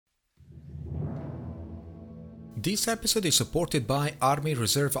This episode is supported by Army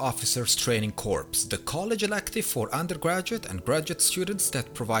Reserve Officers Training Corps, the college elective for undergraduate and graduate students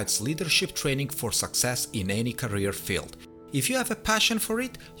that provides leadership training for success in any career field. If you have a passion for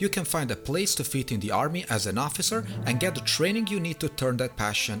it, you can find a place to fit in the Army as an officer and get the training you need to turn that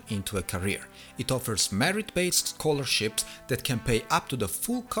passion into a career. It offers merit-based scholarships that can pay up to the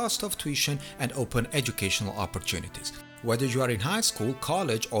full cost of tuition and open educational opportunities. Whether you are in high school,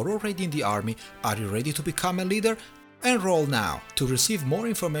 college, or already in the Army, are you ready to become a leader? Enroll now. To receive more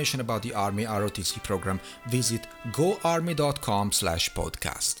information about the Army ROTC program, visit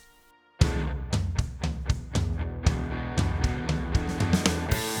goarmy.com/podcast.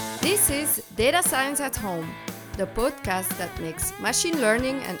 This is Data Science at Home, the podcast that makes machine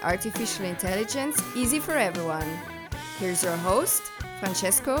learning and artificial intelligence easy for everyone. Here's your host,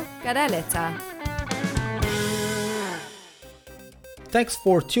 Francesco Gadaletta. Thanks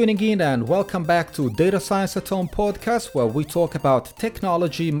for tuning in and welcome back to Data Science at Home podcast, where we talk about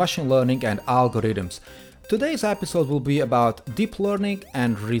technology, machine learning, and algorithms. Today's episode will be about deep learning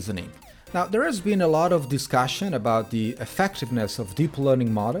and reasoning. Now, there has been a lot of discussion about the effectiveness of deep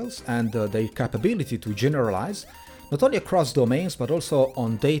learning models and their capability to generalize, not only across domains, but also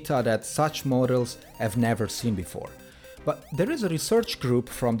on data that such models have never seen before. But there is a research group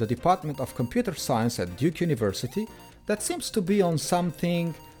from the Department of Computer Science at Duke University that seems to be on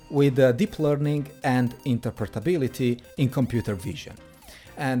something with deep learning and interpretability in computer vision.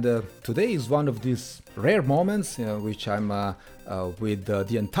 And today is one of these rare moments in which I'm with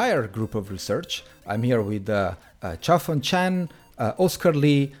the entire group of research. I'm here with Chaofeng Chen, Oscar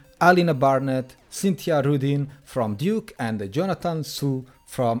Lee, Alina Barnett, Cynthia Rudin from Duke, and Jonathan Su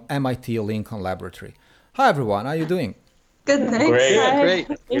from MIT Lincoln Laboratory. Hi everyone, how are you doing? Good, thanks. Great. Hi. Great.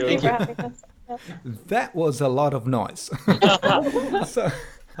 Thank you for having us. That was a lot of noise.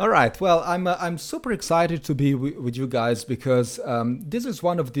 All right. Well, I'm super excited to be with you guys because this is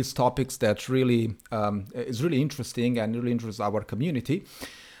one of these topics that really is really interesting and really interests our community.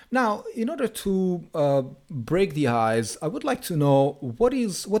 Now, in order to break the ice, I would like to know what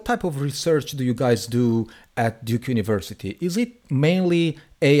type of research do you guys do at Duke University? Is it mainly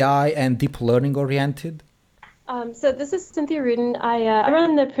AI and deep learning oriented? So this is Cynthia Rudin. I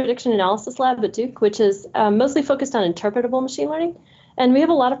run the prediction analysis lab at Duke, which is mostly focused on interpretable machine learning. And we have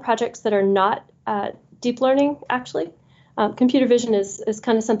a lot of projects that are not deep learning, actually. Computer vision is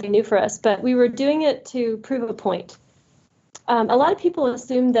kind of something new for us, but we were doing it to prove a point. A lot of people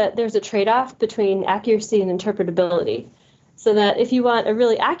assume that there's a trade-off between accuracy and interpretability, so that if you want a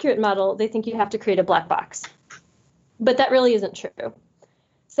really accurate model, they think you have to create a black box. But that really isn't true.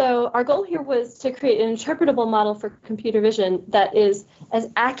 So our goal here was to create an interpretable model for computer vision that is as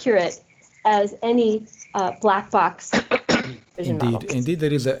accurate as any black box vision model. Indeed,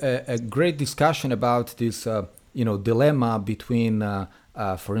 there is a great discussion about this, dilemma between,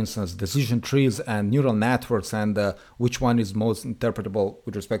 for instance, decision trees and neural networks, and which one is most interpretable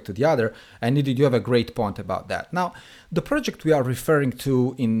with respect to the other. And indeed, you have a great point about that. Now, the project we are referring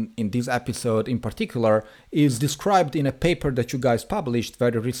to in this episode in particular is described in a paper that you guys published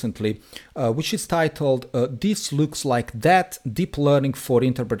very recently, which is titled, This Looks Like That, Deep Learning for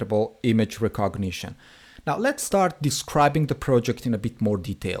Interpretable Image Recognition. Now, let's start describing the project in a bit more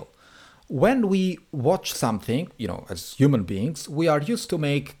detail. When we watch something, as human beings, we are used to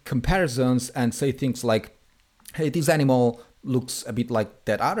make comparisons and say things like, hey, this animal looks a bit like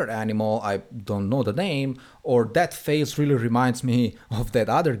that other animal, I don't know the name, or that face really reminds me of that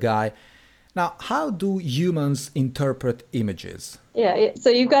other guy. Now, how do humans interpret images? Yeah, so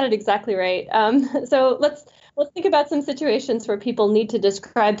you've got it exactly right. So let's think about some situations where people need to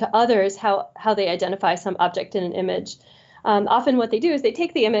describe to others how they identify some object in an image. Often what they do is they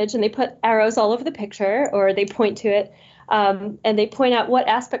take the image and they put arrows all over the picture, or they point to it, and they point out what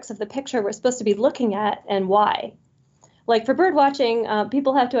aspects of the picture we're supposed to be looking at and why. Like for bird watching,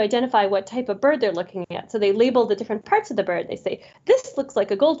 people have to identify what type of bird they're looking at. So they label the different parts of the bird. They say, this looks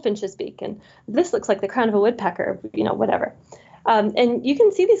like a goldfinch's beak, and this looks like the crown of a woodpecker, whatever. And you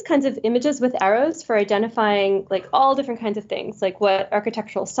can see these kinds of images with arrows for identifying like all different kinds of things, like what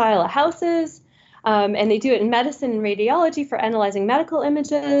architectural style a house is. And they do it in medicine and radiology for analyzing medical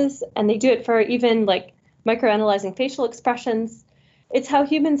images, and they do it for even like microanalyzing facial expressions. It's how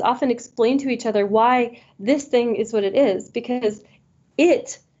humans often explain to each other why this thing is what it is, because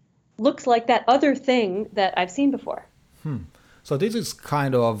it looks like that other thing that I've seen before. So this is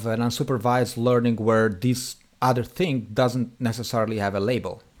kind of an unsupervised learning where this other thing doesn't necessarily have a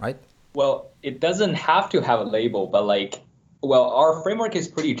label, right? Well, it doesn't have to have a label, but Well, our framework is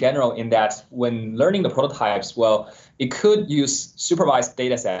pretty general in that when learning the prototypes, well, it could use supervised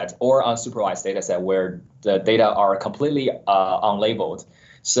data set or unsupervised data set where the data are completely unlabeled.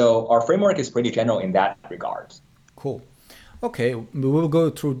 So our framework is pretty general in that regard. Cool. Okay, we will go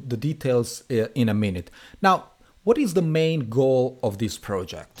through the details in a minute. Now, what is the main goal of this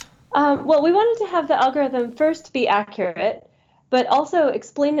project? Well, we wanted to have the algorithm first be accurate, but also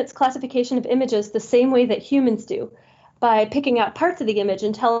explain its classification of images the same way that humans do, by picking out parts of the image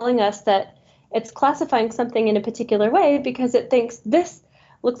and telling us that it's classifying something in a particular way because it thinks this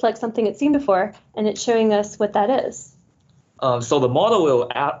looks like something it's seen before, and it's showing us what that is. So the model will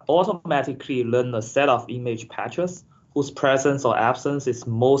automatically learn a set of image patches whose presence or absence is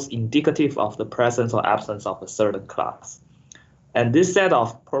most indicative of the presence or absence of a certain class. And this set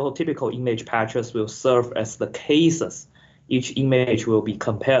of prototypical image patches will serve as the cases each image will be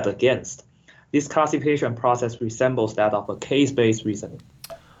compared against. This classification process resembles that of a case-based reasoning.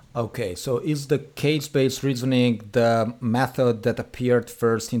 Okay, so is the case-based reasoning the method that appeared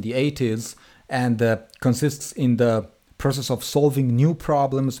first in the 80s and consists in the process of solving new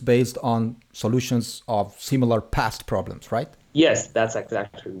problems based on solutions of similar past problems, right? Yes, that's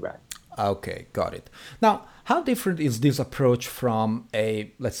exactly right. Okay, got it. Now, how different is this approach from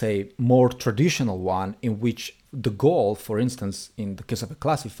a, let's say, more traditional one in which the goal, for instance, in the case of a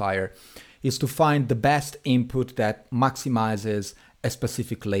classifier, is to find the best input that maximizes a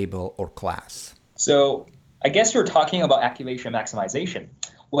specific label or class? So I guess you're talking about activation maximization.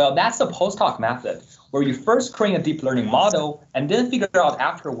 Well, that's the post-hoc method, where you first train a deep learning model and then figure out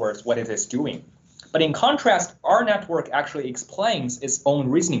afterwards what it is doing. But in contrast, our network actually explains its own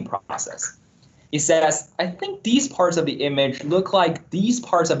reasoning process. It says, I think these parts of the image look like these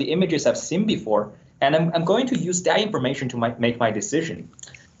parts of the images I've seen before, and I'm going to use that information to make my decision.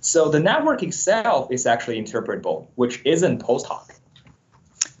 So the network itself is actually interpretable, which isn't post-hoc.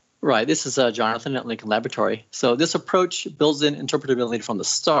 Right. This is Jonathan at Lincoln Laboratory. So this approach builds in interpretability from the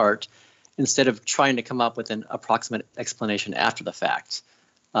start instead of trying to come up with an approximate explanation after the fact.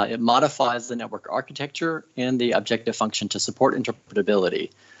 It modifies the network architecture and the objective function to support interpretability.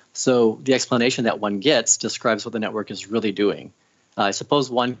 So the explanation that one gets describes what the network is really doing. I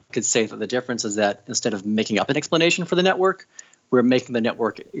suppose one could say that the difference is that instead of making up an explanation for the network, we're making the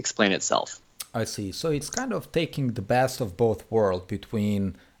network explain itself. I see. So it's kind of taking the best of both worlds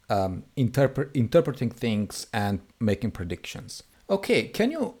between interpreting things and making predictions. Okay,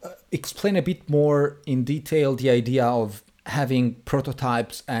 can you explain a bit more in detail the idea of having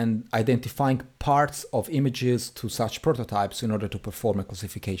prototypes and identifying parts of images to such prototypes in order to perform a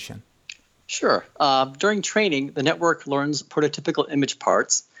classification? Sure. During training, the network learns prototypical image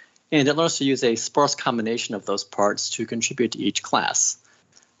parts, and it learns to use a sparse combination of those parts to contribute to each class.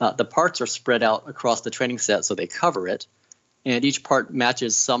 The parts are spread out across the training set so they cover it, and each part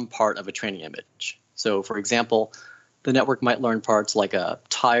matches some part of a training image. So, for example, the network might learn parts like a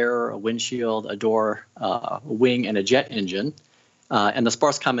tire, a windshield, a door, a wing, and a jet engine. And the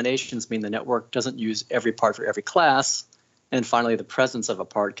sparse combinations mean the network doesn't use every part for every class. And finally, the presence of a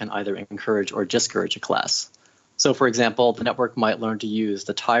part can either encourage or discourage a class. So, for example, the network might learn to use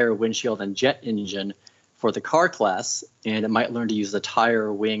the tire, windshield, and jet engine for the car class, and it might learn to use the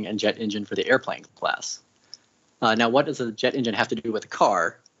tire, wing, and jet engine for the airplane class. Now, what does a jet engine have to do with a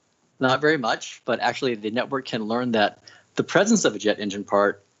car? Not very much, but actually the network can learn that the presence of a jet engine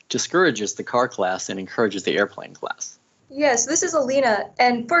part discourages the car class and encourages the airplane class. Yes, this is Alina.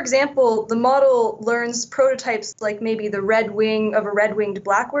 And for example, the model learns prototypes like maybe the red wing of a red-winged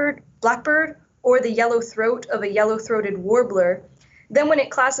blackbird or the yellow throat of a yellow-throated warbler. Then when it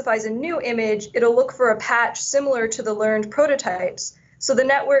classifies a new image, it'll look for a patch similar to the learned prototypes. So the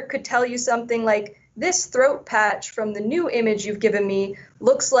network could tell you something like, this throat patch from the new image you've given me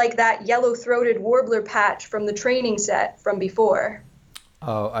looks like that yellow-throated warbler patch from the training set from before.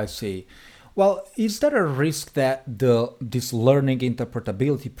 Oh, I see. Well, is there a risk that this learning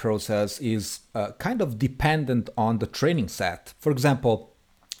interpretability process is kind of dependent on the training set? For example,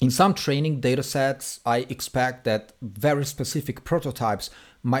 in some training data sets, I expect that very specific prototypes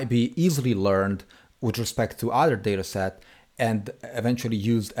might be easily learned with respect to other data set and eventually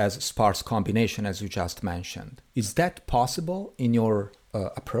used as a sparse combination, as you just mentioned. Is that possible in your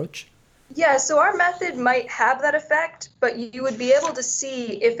approach? Yeah, so our method might have that effect, but you would be able to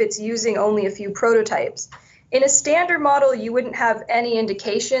see if it's using only a few prototypes. In a standard model, you wouldn't have any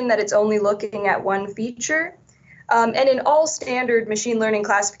indication that it's only looking at one feature. And in all standard machine learning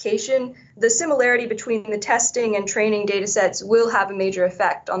classification, the similarity between the testing and training data sets will have a major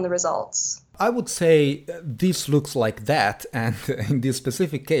effect on the results. I would say this looks like that, and in this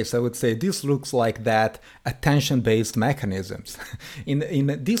specific case, I would say this looks like that attention-based mechanisms.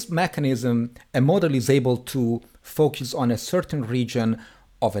 In this mechanism, a model is able to focus on a certain region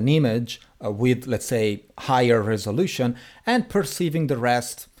of an image with, let's say, higher resolution and perceiving the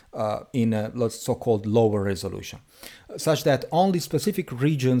rest in a so-called lower resolution, such that only specific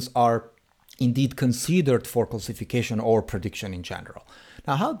regions are indeed considered for classification or prediction in general.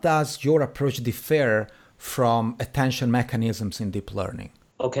 Now, how does your approach differ from attention mechanisms in deep learning?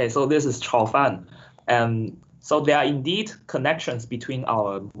 Okay, so this is Chaofan. So there are indeed connections between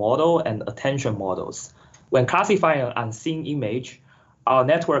our model and attention models. When classifying an unseen image, our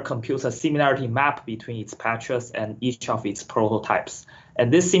network computes a similarity map between its patches and each of its prototypes.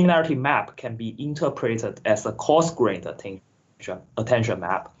 And this similarity map can be interpreted as a coarse-grained attention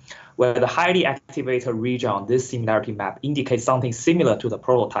map, where the highly activated region on this similarity map indicates something similar to the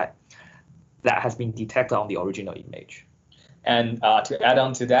prototype that has been detected on the original image. And to add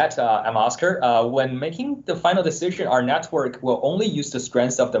on to that, I'm Oscar. When making the final decision, our network will only use the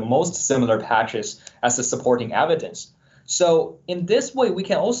strengths of the most similar patches as the supporting evidence. So in this way, we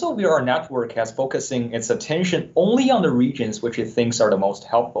can also view our network as focusing its attention only on the regions which it thinks are the most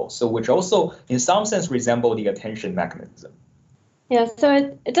helpful, so which also in some sense resemble the attention mechanism. Yeah, so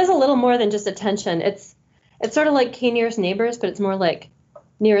it does a little more than just attention. It's sort of like k-nearest neighbors, but it's more like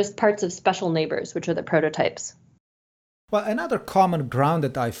nearest parts of special neighbors, which are the prototypes. Well, another common ground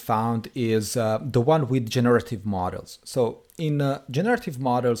that I found is the one with generative models. So in generative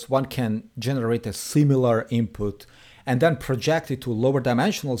models, one can generate a similar input and then project it to lower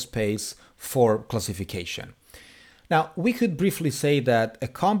dimensional space for classification. Now, we could briefly say that a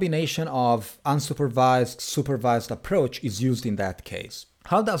combination of unsupervised, supervised approach is used in that case.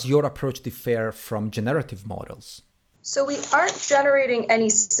 How does your approach differ from generative models? So we aren't generating any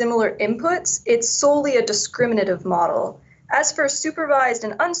similar inputs. It's solely a discriminative model. As for supervised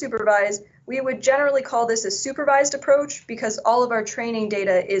and unsupervised, we would generally call this a supervised approach because all of our training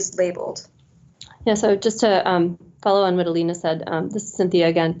data is labeled. Yeah, so just to follow on what Alina said, this is Cynthia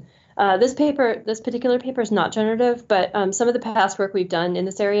again. This particular paper is not generative, but some of the past work we've done in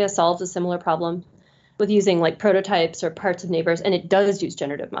this area solves a similar problem with using like prototypes or parts of neighbors, and it does use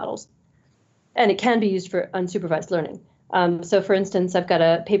generative models. And it can be used for unsupervised learning. So for instance, I've got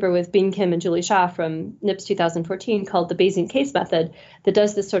a paper with Bing Kim and Julie Shah from NIPS 2014 called the Bayesian case method that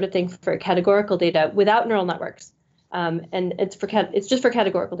does this sort of thing for categorical data without neural networks. And it's just for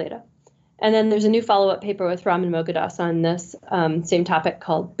categorical data. And then there's a new follow-up paper with Raman Mogadas on this same topic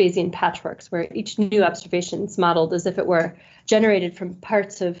called Bayesian patchworks, where each new observation is modeled as if it were generated from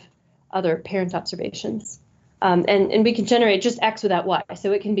parts of other parent observations. And we can generate just X without Y,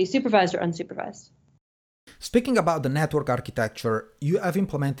 so it can be supervised or unsupervised. Speaking about the network architecture, you have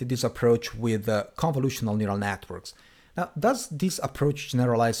implemented this approach with convolutional neural networks. Now, does this approach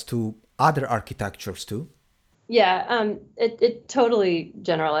generalize to other architectures too? Yeah, it totally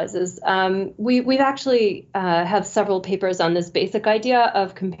generalizes. We've actually have several papers on this basic idea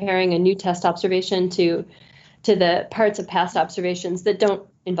of comparing a new test observation to the parts of past observations that don't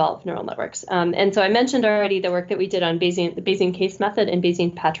involve neural networks. And so I mentioned already the work that we did on the Bayesian case method and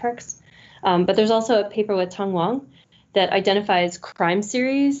Bayesian patchworks. But there's also a paper with Tong Wang that identifies crime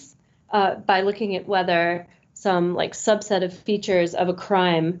series by looking at whether some like subset of features of a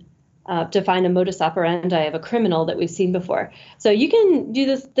crime define a modus operandi of a criminal that we've seen before. So you can do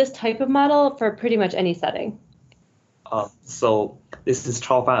this type of model for pretty much any setting. So this is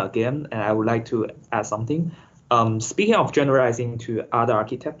Chaofan again, and I would like to add something. Speaking of generalizing to other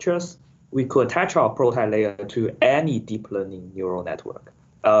architectures, we could attach our prototype layer to any deep learning neural network.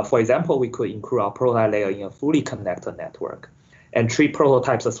 For example, we could include our prototype layer in a fully connected network and treat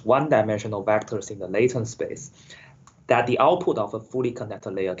prototypes as one-dimensional vectors in the latent space that the output of a fully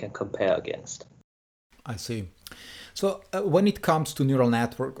connected layer can compare against. I see. So when it comes to neural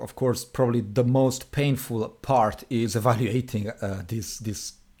network, of course, probably the most painful part is evaluating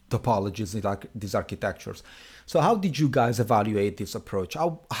these topologies, these architectures. So how did you guys evaluate this approach?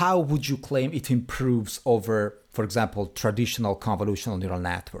 How would you claim it improves over, for example, traditional convolutional neural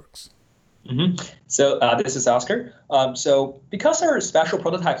networks? Mm-hmm. So this is Oscar. So because our special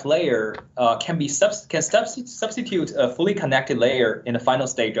prototype layer can substitute a fully connected layer in the final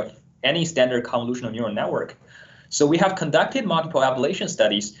stage of any standard convolutional neural network, so we have conducted multiple ablation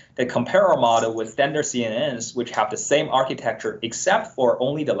studies that compare our model with standard CNNs, which have the same architecture except for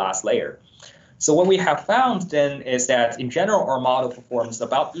only the last layer. So what we have found then is that in general, our model performs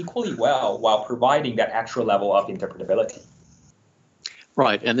about equally well while providing that extra level of interpretability.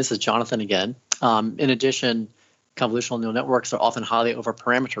 Right, and this is Jonathan again. In addition, Convolutional neural networks are often highly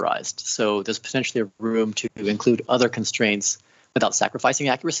overparameterized, so there's potentially room to include other constraints without sacrificing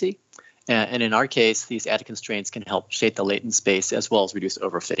accuracy. And in our case, these added constraints can help shape the latent space as well as reduce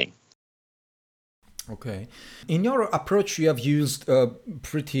overfitting. Okay. In your approach, you have used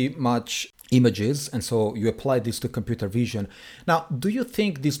pretty much images, and so you applied this to computer vision. Now, do you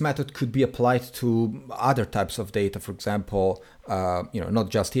think this method could be applied to other types of data, for example, not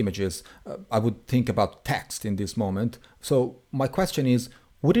just images? I would think about text in this moment. So my question is,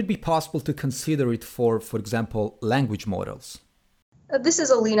 would it be possible to consider it for example, language models? This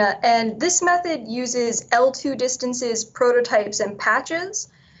is Alina, and this method uses L2 distances, prototypes, and patches.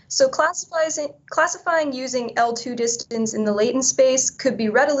 So classifying using L2 distance in the latent space could be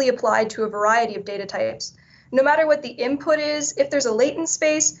readily applied to a variety of data types. No matter what the input is, if there's a latent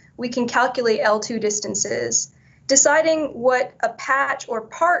space, we can calculate L2 distances. Deciding what a patch or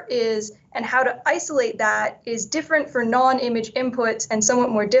part is and how to isolate that is different for non-image inputs and somewhat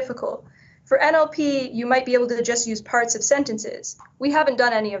more difficult. For NLP, you might be able to just use parts of sentences. We haven't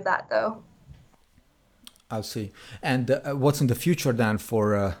done any of that, though. I'll see. And what's in the future then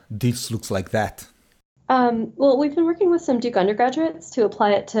for this looks like that? Well, we've been working with some Duke undergraduates to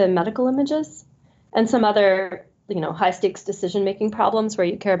apply it to medical images and some other, high stakes decision making problems where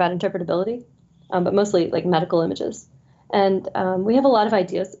you care about interpretability, but mostly like medical images. And we have a lot of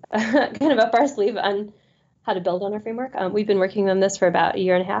ideas kind of up our sleeve on how to build on our framework. We've been working on this for about a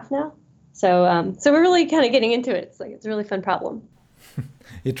year and a half now. So we're really kind of getting into it. It's a really fun problem.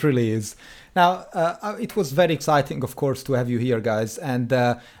 It really is. Now, it was very exciting, of course, to have you here, guys. And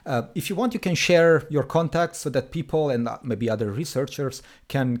if you want, you can share your contacts so that people and maybe other researchers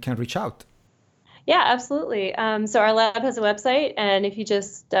can reach out. Yeah, absolutely. So our lab has a website, and if you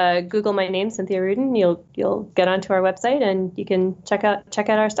just Google my name, Cynthia Rudin, you'll get onto our website and you can check out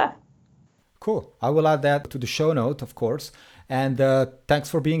our stuff. Cool. I will add that to the show note, of course. And thanks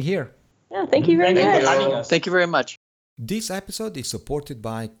for being here. Yeah, thank you very much. Thank you very much. This episode is supported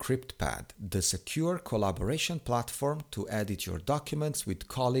by CryptPad, the secure collaboration platform to edit your documents with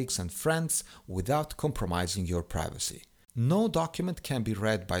colleagues and friends without compromising your privacy. No document can be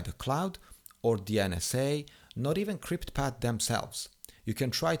read by the cloud or the NSA, not even CryptPad themselves. You can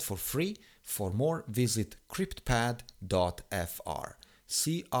try it for free. For more, visit cryptpad.fr.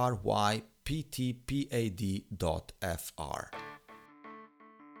 CRYPTPAD.fr.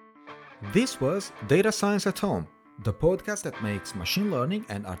 This was Data Science at Home, the podcast that makes machine learning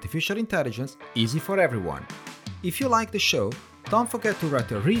and artificial intelligence easy for everyone. If you like the show, don't forget to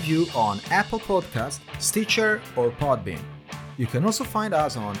write a review on Apple Podcasts, Stitcher, or Podbean. You can also find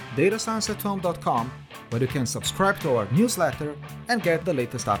us on datascienceathome.com, where you can subscribe to our newsletter and get the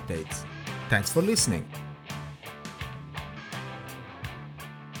latest updates. Thanks for listening.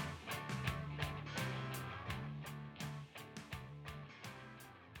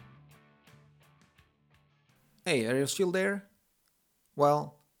 Hey, are you still there?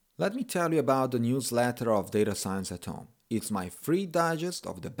 Well, let me tell you about the newsletter of Data Science at Home. It's my free digest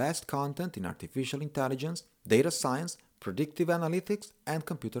of the best content in artificial intelligence, data science, predictive analytics, and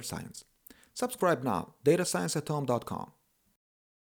computer science. Subscribe now, datascienceathome.com.